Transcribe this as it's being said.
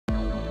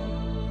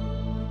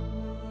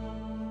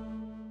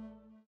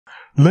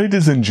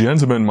Ladies and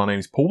gentlemen, my name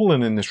is Paul,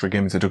 and in this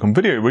Gaming.com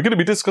video, we're going to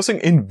be discussing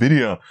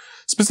Nvidia,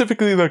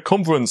 specifically their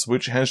conference,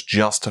 which has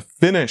just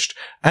finished,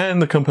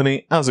 and the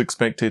company, as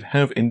expected,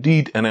 have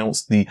indeed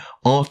announced the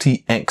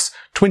RTX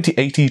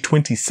 2080,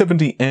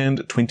 2070, and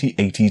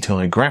 2080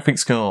 Ti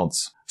graphics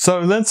cards. So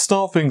let's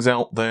start things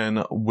out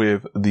then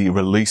with the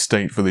release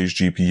date for these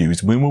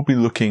GPUs. We will be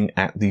looking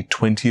at the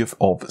 20th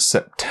of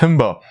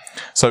September.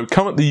 So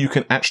currently you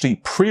can actually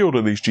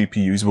pre-order these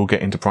GPUs. We'll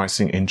get into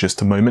pricing in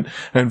just a moment.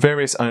 And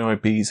various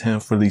AIBs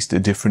have released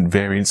different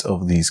variants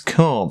of these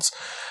cards.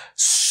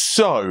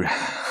 So,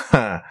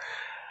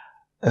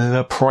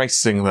 the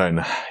pricing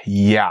then.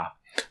 Yeah.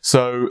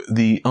 So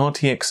the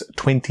RTX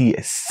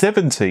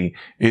 2070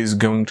 is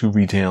going to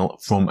retail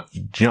from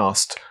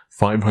just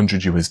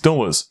 $500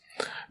 US.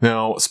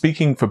 Now,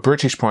 speaking for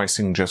British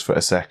pricing just for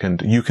a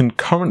second, you can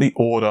currently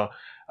order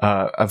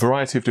a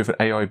variety of different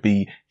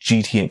AIB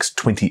GTX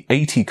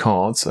 2080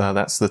 cards,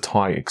 that's the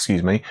Ti,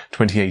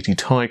 2080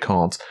 Ti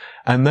cards,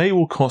 and they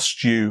will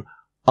cost you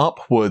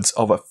upwards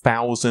of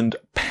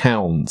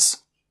 £1,000.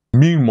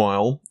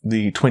 Meanwhile,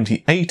 the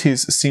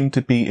 2080s seem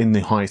to be in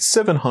the high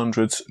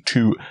 700s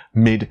to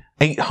mid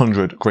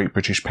 800 Great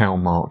British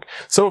Pound mark.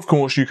 So of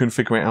course you can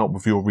figure it out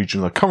with your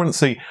regional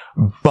currency,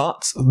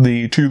 but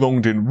the too long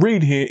didn't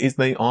read here is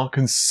they are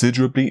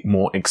considerably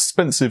more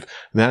expensive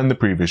than the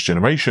previous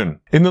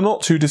generation. In the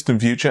not too distant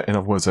future, in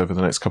other words over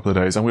the next couple of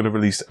days, I'm going to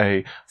release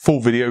a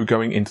full video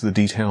going into the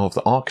detail of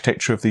the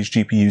architecture of these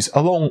GPUs,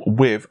 along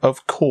with,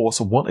 of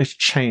course, what has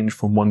changed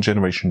from one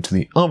generation to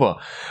the other.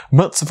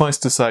 But suffice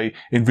to say,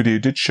 Nvidia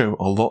did show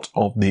a lot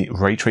of the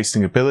ray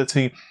tracing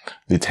ability.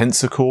 The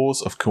tensor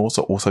cores, of course,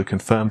 are also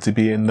confirmed to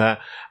be in there,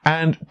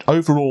 and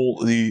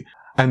overall the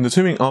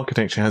Turing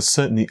architecture has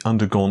certainly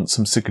undergone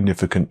some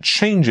significant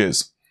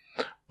changes.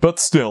 But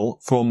still,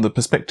 from the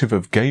perspective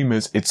of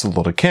gamers, it's a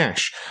lot of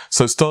cash.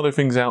 So starting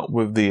things out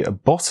with the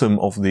bottom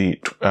of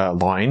the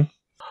line,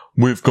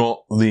 we've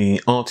got the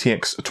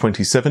RTX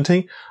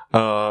 2070,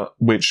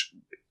 which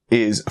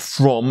is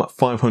from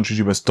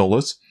 $500 US,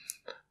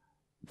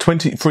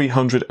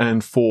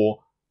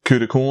 2304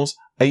 CUDA cores,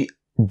 8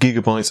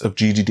 gigabytes of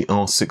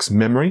GDDR6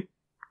 memory,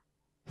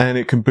 and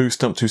it can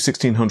boost up to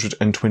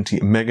 1620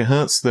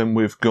 megahertz. Then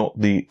we've got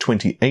the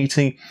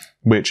 2080,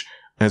 which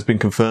has been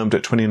confirmed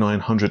at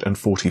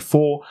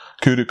 2944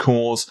 CUDA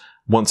cores.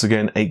 Once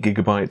again, 8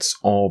 gigabytes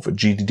of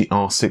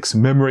GDDR6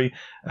 memory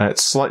at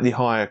slightly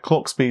higher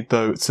clock speed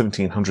though,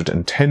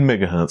 1710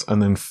 megahertz.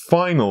 And then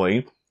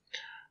finally,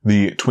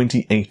 the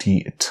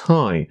 2080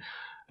 Ti,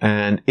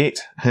 and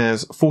it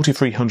has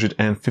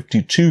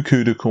 4352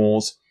 CUDA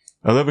cores,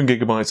 11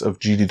 gigabytes of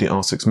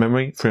GDDR6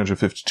 memory,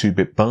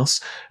 352-bit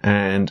bus,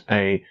 and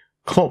a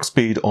clock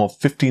speed of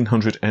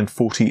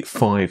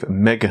 1545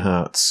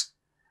 megahertz.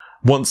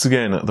 Once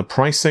again, the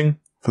pricing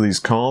for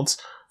these cards,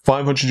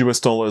 $500 US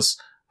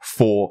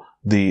for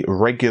the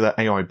regular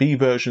AIB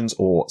versions,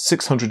 or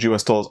 $600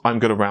 US. I'm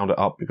going to round it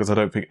up because I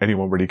don't think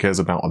anyone really cares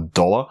about a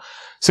dollar.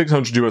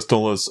 $600 US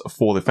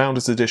for the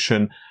Founders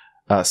Edition,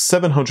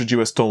 $700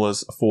 US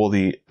for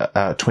the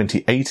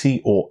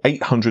 2080, or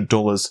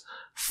 $800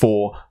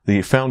 for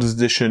the Founders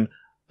Edition,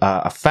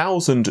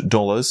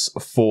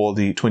 $1,000 for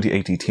the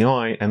 2080 Ti,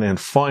 and then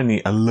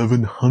finally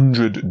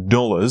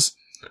 $1,100.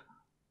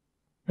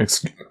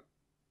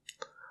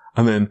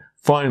 And then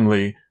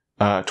finally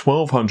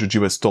 $1,200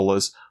 US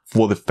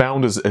for the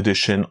Founders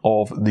Edition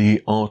of the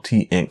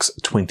RTX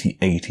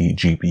 2080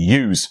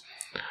 GPUs.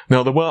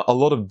 Now, there were a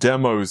lot of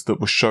demos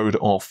that were showed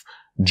off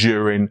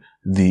during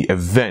the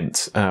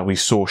event. We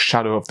saw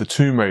Shadow of the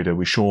Tomb Raider,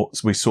 we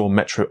saw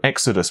Metro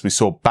Exodus, we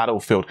saw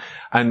Battlefield,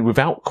 and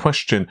without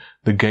question,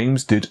 the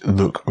games did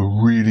look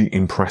really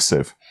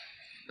impressive.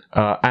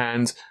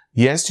 And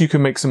yes, you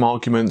can make some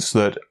arguments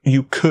that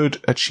you could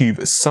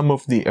achieve some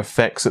of the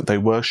effects that they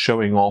were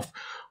showing off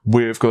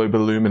with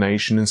global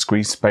illumination and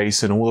screen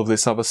space and all of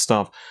this other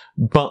stuff.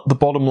 But the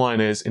bottom line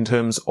is, in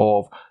terms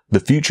of the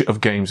future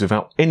of games,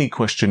 without any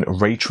question,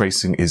 ray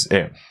tracing is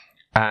it.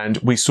 And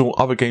we saw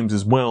other games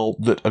as well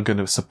that are going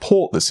to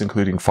support this,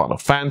 including Final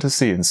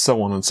Fantasy and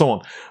so on and so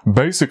on.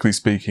 Basically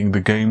speaking, the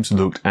games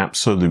looked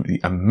absolutely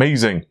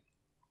amazing.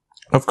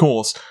 Of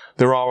course,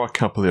 there are a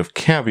couple of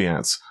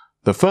caveats.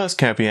 The first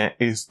caveat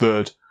is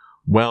that,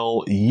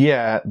 well,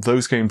 yeah,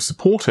 those games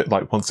support it,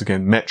 like once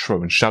again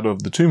Metro and Shadow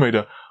of the Tomb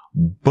Raider,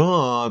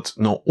 but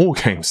not all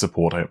games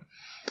support it.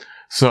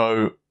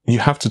 So you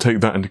have to take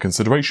that into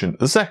consideration.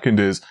 The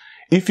second is,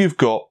 if you've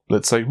got,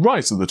 let's say,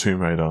 Rise of the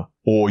Tomb Raider,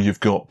 or you've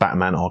got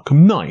Batman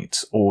Arkham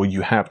Knight, or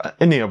you have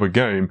any other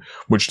game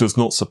which does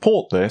not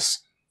support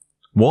this,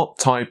 what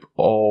type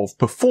of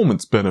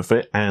performance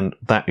benefit, and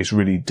that is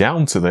really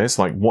down to this,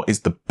 like what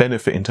is the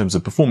benefit in terms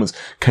of performance,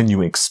 can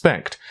you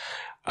expect?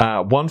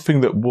 One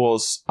thing that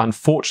was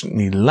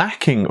unfortunately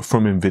lacking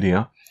from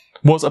Nvidia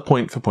was a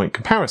point-for-point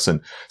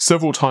comparison.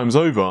 Several times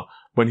over,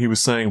 when he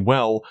was saying,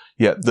 well,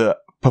 yeah, the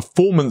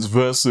performance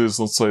versus,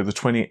 let's say, the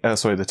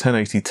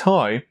 1080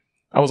 Ti,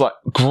 I was like,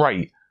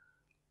 great.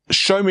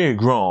 Show me a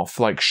graph,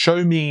 like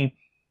show me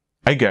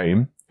a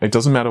game, it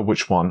doesn't matter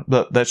which one,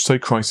 but let's say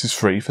Crisis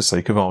 3 for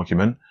sake of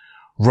argument,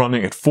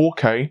 running at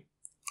 4K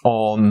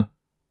on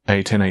a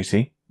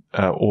 1080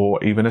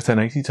 or even a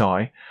 1080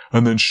 Ti,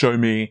 and then show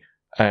me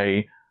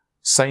a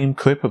same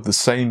clip of the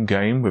same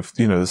game with,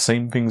 you know, the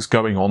same things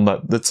going on,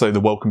 that, let's say, the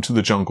Welcome to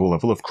the Jungle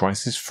level of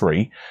Crysis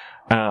 3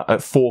 at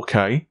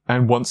 4K,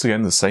 and once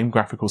again the same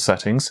graphical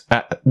settings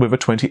with a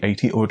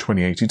 2080 or a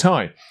 2080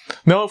 Ti.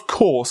 Now, of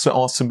course, there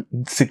are some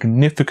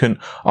significant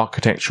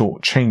architectural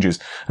changes,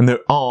 and there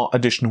are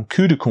additional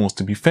CUDA cores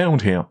to be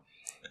found here.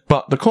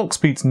 But the clock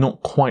speed's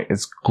not quite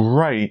as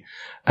great,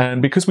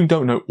 and because we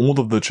don't know all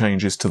of the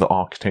changes to the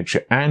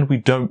architecture, and we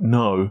don't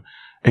know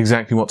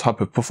exactly what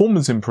type of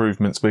performance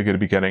improvements we're going to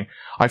be getting,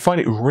 I find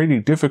it really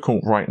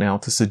difficult right now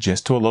to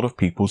suggest to a lot of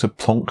people to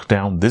plonk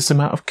down this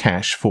amount of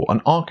cash for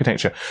an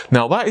architecture.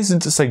 Now, that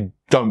isn't to say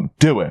don't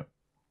do it.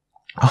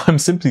 I'm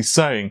simply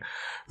saying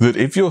that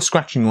if you're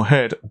scratching your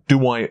head,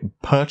 do I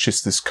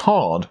purchase this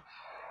card?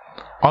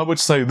 I would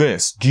say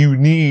this: do you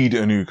need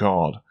a new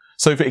card?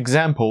 So, for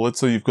example, let's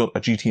say you've got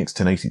a GTX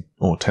 1080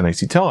 or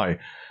 1080 Ti.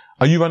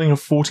 Are you running a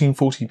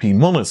 1440p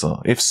monitor?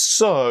 If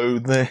so,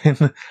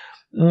 then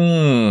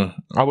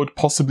I would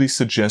possibly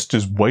suggest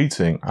just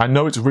waiting. I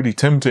know it's really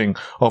tempting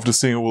after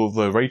seeing all of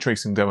the ray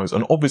tracing demos,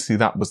 and obviously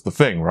that was the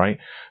thing, right?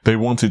 They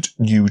wanted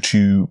you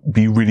to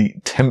be really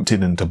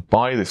tempted and to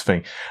buy this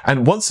thing.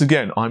 And once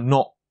again, I'm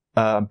not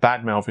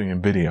bad-mouthing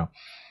Nvidia.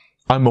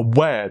 I'm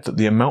aware that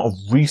the amount of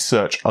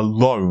research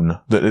alone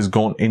that has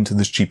gone into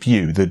this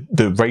GPU,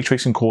 the ray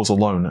tracing cores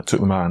alone, took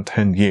them around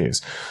 10 years.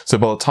 So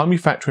by the time you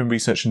factor in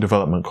research and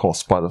development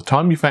costs, by the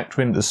time you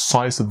factor in the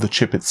size of the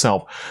chip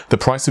itself, the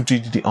price of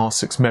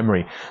GDDR6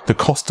 memory, the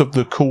cost of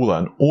the cooler,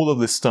 and all of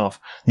this stuff,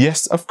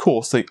 yes, of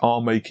course, they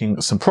are making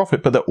some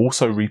profit, but they're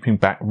also reaping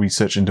back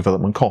research and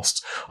development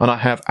costs. And I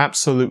have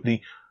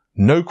absolutely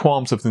no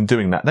qualms of them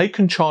doing that. They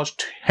can charge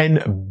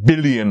 $10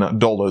 billion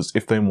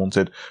if they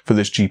wanted for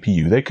this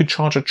GPU. They could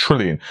charge $1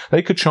 trillion.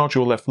 They could charge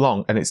your left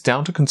lung, and it's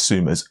down to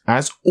consumers,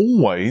 as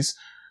always,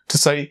 to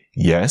say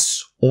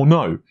yes or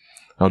no.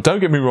 Now, don't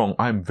get me wrong,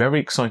 I'm very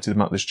excited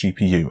about this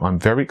GPU. I'm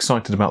very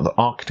excited about the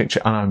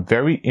architecture, and I'm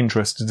very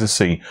interested to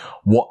see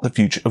what the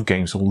future of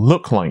games will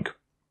look like.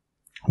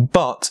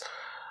 But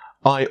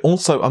I'm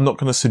not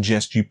going to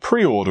suggest you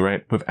pre-order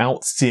it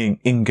without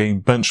seeing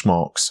in-game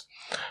benchmarks.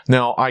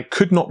 Now, I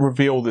could not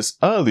reveal this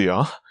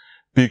earlier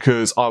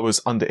because I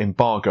was under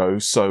embargo,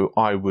 so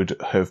I would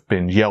have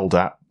been yelled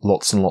at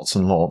lots and lots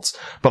and lots.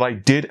 But I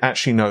did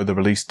actually know the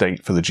release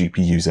date for the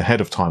GPUs ahead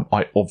of time.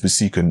 I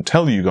obviously couldn't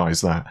tell you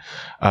guys that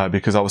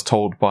because I was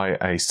told by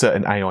a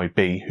certain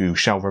AIB who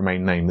shall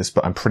remain nameless,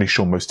 but I'm pretty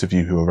sure most of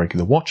you who are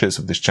regular watchers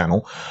of this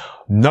channel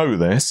know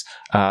this.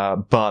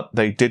 But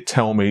they did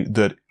tell me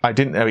that I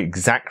didn't know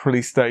exact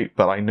release date,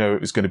 but I know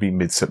it was going to be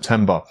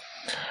mid-September.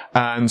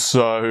 And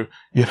so,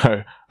 you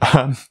know,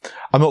 I'm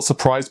not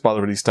surprised by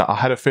the release date. I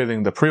had a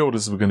feeling the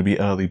pre-orders were going to be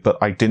early, but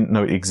I didn't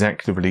know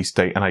exactly the release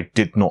date, and I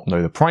did not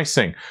know the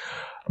pricing.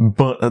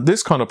 But at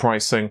this kind of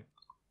pricing,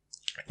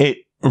 it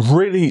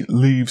really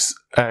leaves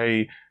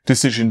a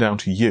decision down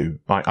to you.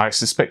 I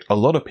suspect a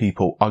lot of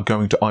people are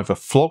going to either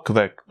flog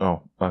their,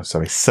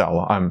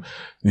 sell. I'm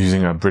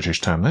using a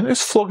British term. Then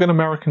it's flog an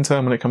American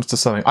term when it comes to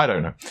selling. I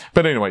don't know.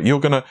 But anyway,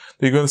 you're gonna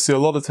see a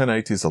lot of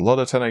 1080s, a lot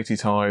of 1080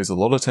 Ti's, a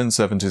lot of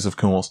 1070s, of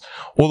course.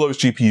 All those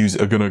GPUs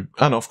are gonna,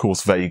 and of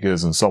course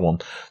Vegas and so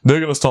on,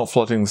 they're gonna start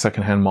flooding the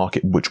second-hand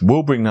market, which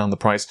will bring down the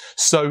price.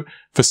 So,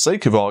 for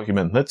sake of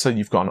argument, let's say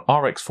you've got an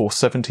RX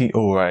 470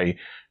 or a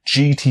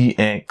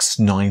GTX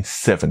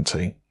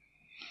 970.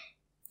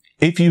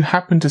 If you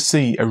happen to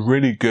see a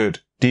really good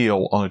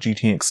deal on a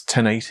GTX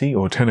 1080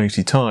 or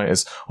 1080 Ti,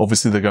 as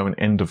obviously they're going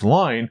end of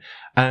line,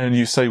 and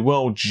you say,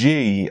 well,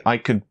 gee, I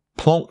could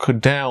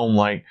plonk down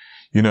like,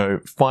 you know,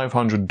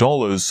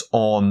 $500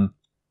 on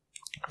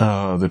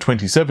the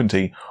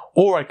 2070,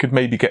 or I could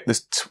maybe get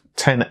this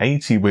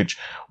 1080, which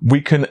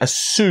we can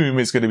assume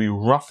is going to be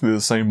roughly the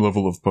same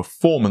level of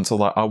performance,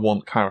 although I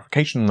want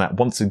clarification on that.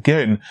 Once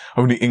again,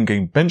 only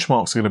in-game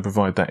benchmarks are going to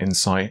provide that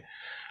insight.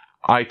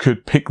 I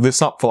could pick this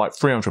up for like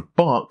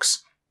 $300.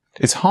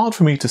 It's hard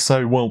for me to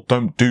say, well,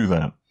 don't do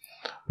that.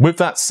 With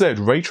that said,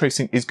 ray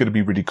tracing is going to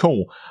be really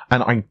cool,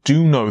 and I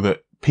do know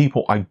that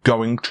people are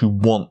going to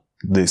want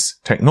this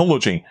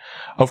technology.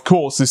 Of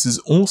course, this is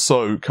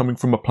also coming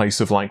from a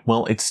place of like,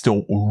 well, it's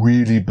still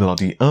really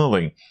bloody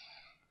early.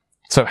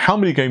 So how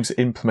many games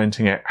are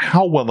implementing it?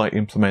 How well they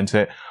implement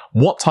it?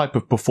 What type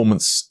of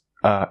performance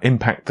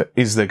impact that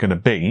is there going to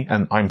be?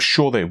 And I'm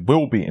sure there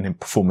will be an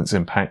performance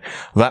impact.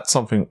 That's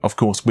something, of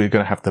course, we're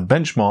going to have to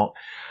benchmark.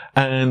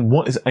 And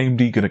what is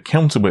AMD going to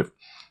counter with?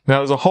 Now,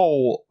 there's a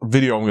whole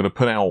video I'm going to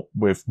put out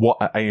with what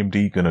are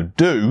AMD going to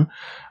do,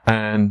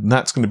 and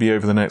that's going to be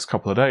over the next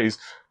couple of days.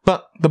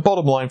 But the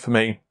bottom line for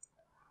me,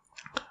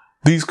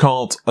 these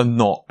cards are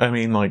not, I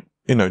mean, like,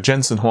 you know,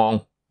 Jensen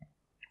Huang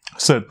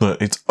said that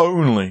it's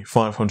only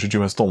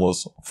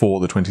 $500 for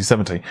the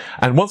 2070.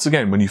 And once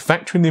again, when you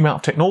factor in the amount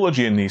of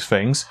technology in these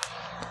things,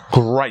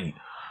 great.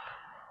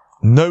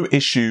 No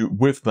issue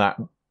with that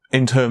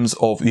in terms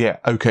of, yeah,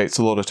 okay, it's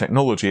a lot of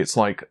technology. It's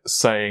like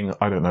saying,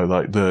 I don't know,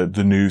 like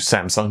the new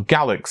Samsung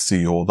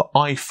Galaxy or the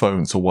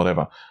iPhones or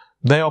whatever.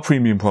 they are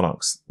premium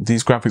products.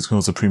 These graphics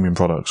cards are premium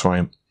products,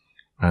 right?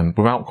 And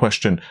without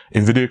question,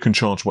 Nvidia can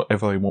charge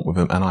whatever they want with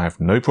them, and I have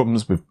no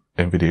problems with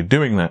Nvidia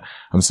doing that.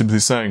 I'm simply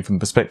saying, from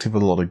the perspective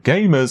of a lot of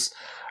gamers,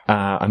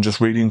 and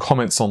just reading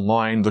comments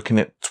online, looking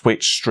at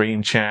Twitch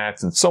stream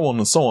chats, and so on,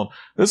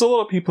 there's a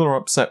lot of people who are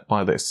upset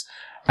by this,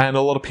 and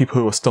a lot of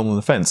people who are still on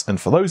the fence. And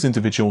for those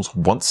individuals,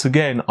 once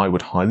again, I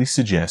would highly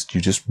suggest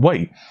you just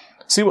wait.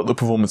 See what the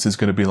performance is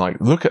going to be like.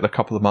 Look at a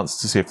couple of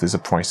months to see if there's a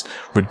price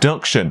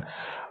reduction.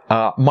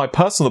 My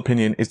personal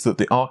opinion is that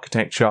the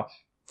architecture,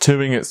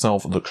 Turing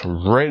itself, looks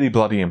really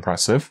bloody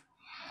impressive.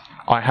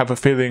 I have a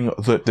feeling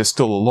that there's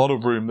still a lot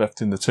of room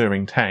left in the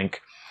Turing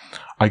tank.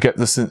 I get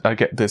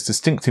this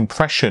distinct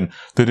impression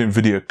that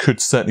Nvidia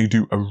could certainly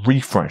do a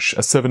refresh.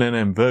 A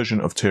 7nm version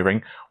of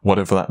Turing,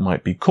 whatever that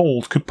might be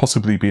called, could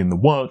possibly be in the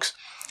works.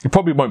 It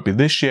probably won't be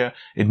this year,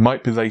 it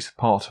might be later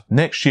part of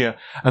next year,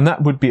 and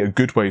that would be a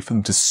good way for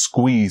them to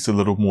squeeze a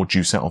little more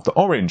juice out of the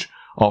orange.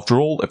 After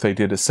all, if they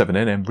did a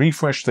 7nm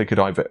refresh, they could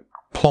either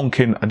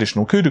plonk in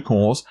additional CUDA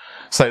cores,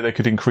 say they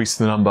could increase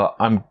the number,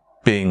 I'm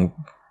being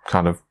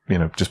kind of,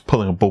 just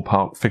pulling a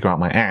ballpark figure out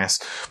my ass,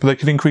 but they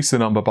could increase the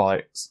number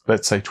by,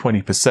 let's say,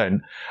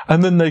 20%,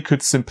 and then they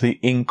could simply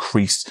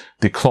increase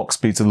the clock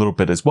speeds a little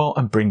bit as well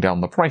and bring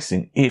down the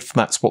pricing, if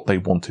that's what they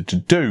wanted to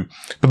do.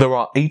 But there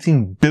are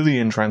 18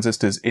 billion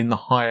transistors in the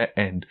higher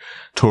end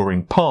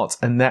Turing parts,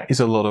 and that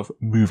is a lot of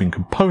moving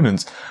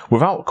components.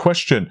 Without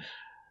question,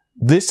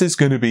 this is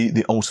going to be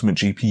the ultimate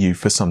GPU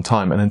for some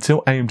time, and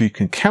until AMD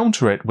can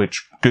counter it,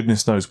 which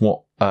goodness knows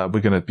what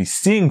we're going to be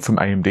seeing from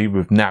AMD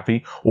with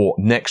Navi or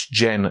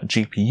next-gen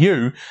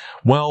GPU,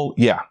 well,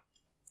 yeah.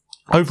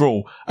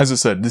 Overall, as I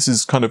said, this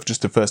is kind of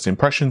just a first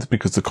impressions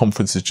because the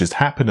conference has just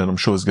happened, and I'm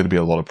sure there's going to be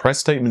a lot of press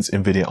statements,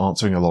 Nvidia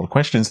answering a lot of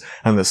questions,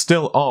 and there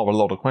still are a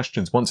lot of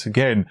questions. Once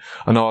again,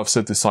 I know I've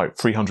said this like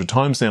 300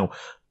 times now,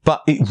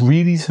 but it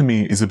really, to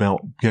me, is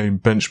about game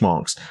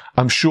benchmarks.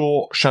 I'm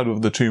sure Shadow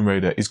of the Tomb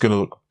Raider is going to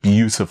look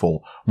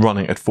beautiful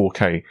running at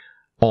 4K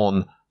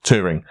on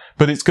Turing,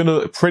 but it's going to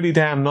look pretty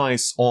damn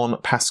nice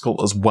on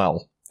Pascal as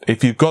well.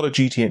 If you've got a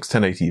GTX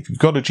 1080, if you've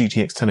got a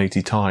GTX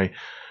 1080 Ti,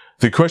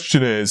 the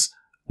question is,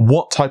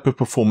 what type of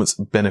performance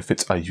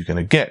benefits are you going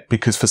to get?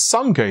 Because for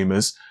some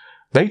gamers,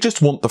 they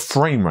just want the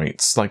frame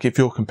rates. Like if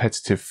you're a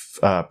competitive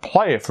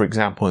player, for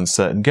example, in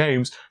certain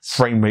games,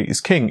 frame rate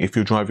is king. If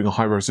you're driving a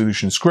high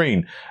resolution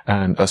screen,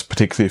 and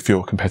particularly if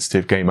you're a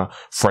competitive gamer,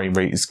 frame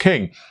rate is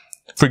king.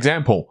 For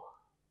example,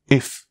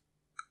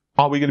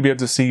 are we going to be able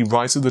to see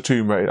Rise of the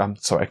Tomb Raider? I'm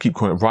sorry, I keep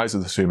calling it Rise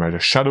of the Tomb Raider,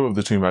 Shadow of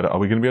the Tomb Raider. Are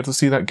we going to be able to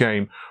see that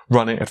game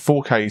running at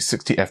 4K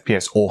 60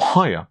 FPS or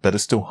higher? Better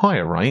still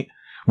higher, right?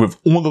 With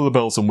all of the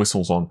bells and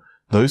whistles on.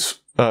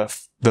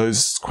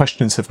 Those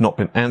questions have not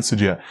been answered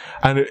yet,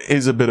 and it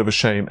is a bit of a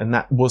shame, and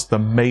that was the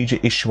major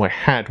issue I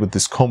had with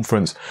this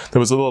conference. There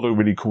was a lot of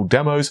really cool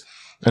demos,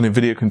 and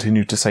Nvidia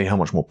continued to say how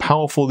much more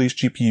powerful these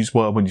GPUs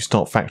were when you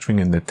start factoring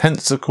in the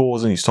tensor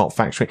cores and you start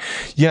factoring,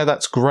 yeah,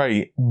 that's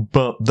great,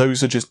 but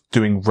those are just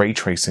doing ray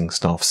tracing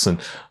stuffs, and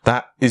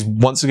that is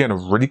once again a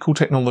really cool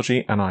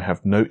technology, and I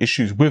have no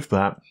issues with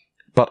that.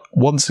 But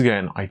once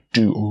again, I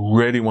do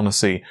really want to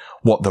see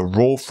what the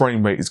raw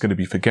frame rate is going to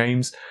be for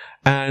games,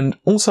 and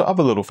also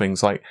other little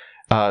things like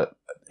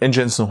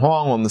Jensen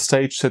Huang on the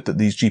stage said that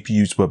these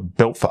GPUs were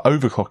built for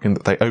overclocking,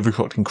 that they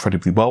overclocked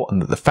incredibly well,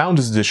 and that the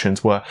Founders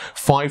Editions were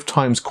 5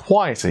 times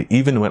quieter,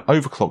 even when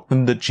overclocked,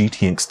 than the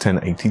GTX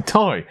 1080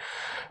 Ti.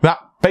 That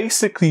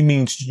basically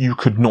means you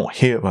could not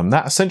hear them.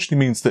 That essentially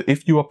means that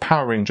if you are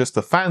powering just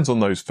the fans on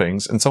those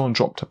things and someone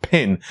dropped a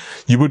pin,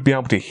 you would be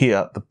able to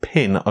hear the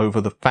pin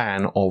over the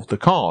fan of the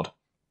card.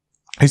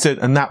 He said,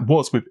 and that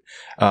was with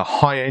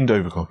high-end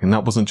overclocking.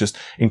 That wasn't just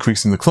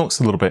increasing the clocks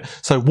a little bit.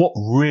 So what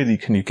really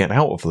can you get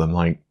out of them?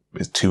 Like,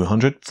 is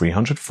 200,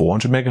 300,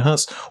 400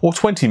 megahertz or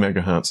 20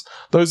 megahertz?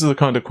 Those are the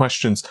kind of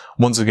questions,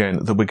 once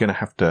again, that we're going to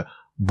have to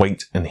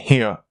wait and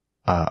hear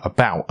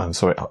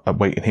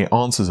wait and hear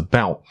answers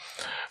about.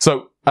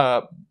 So,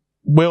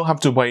 we'll have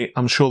to wait.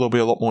 I'm sure there'll be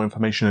a lot more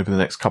information over the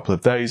next couple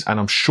of days,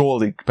 and I'm sure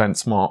the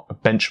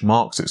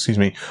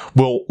benchmarks,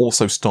 will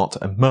also start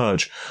to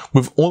emerge.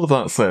 With all of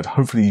that said,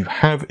 hopefully you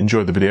have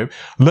enjoyed the video.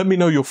 Let me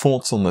know your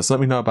thoughts on this. Let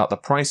me know about the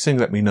pricing.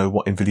 Let me know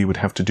what Nvidia would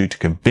have to do to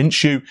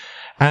convince you,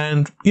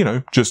 and,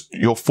 just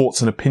your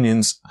thoughts and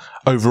opinions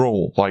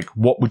overall. Like,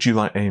 what would you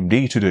like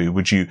AMD to do?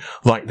 Would you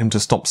like them to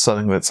stop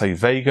selling, let's say,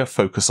 Vega,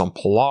 focus on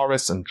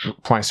Polaris and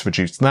price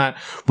reduce that?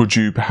 Would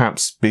you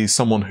perhaps be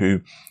someone who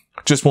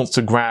just wants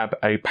to grab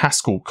a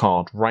Pascal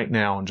card right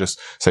now and just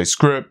say,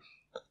 screw it,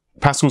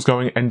 Pascal's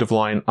going end of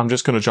line, I'm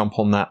just going to jump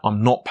on that,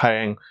 I'm not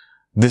paying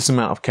this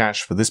amount of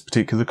cash for this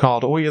particular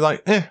card? Or you're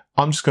like,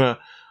 I'm just going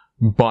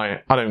to buy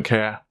it, I don't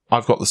care,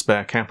 I've got the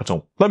spare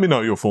capital. Let me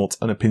know your thoughts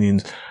and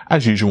opinions,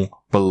 as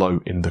usual,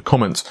 below in the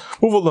comments.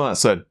 With all of that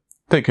said,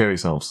 take care of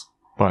yourselves.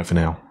 Bye for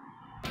now.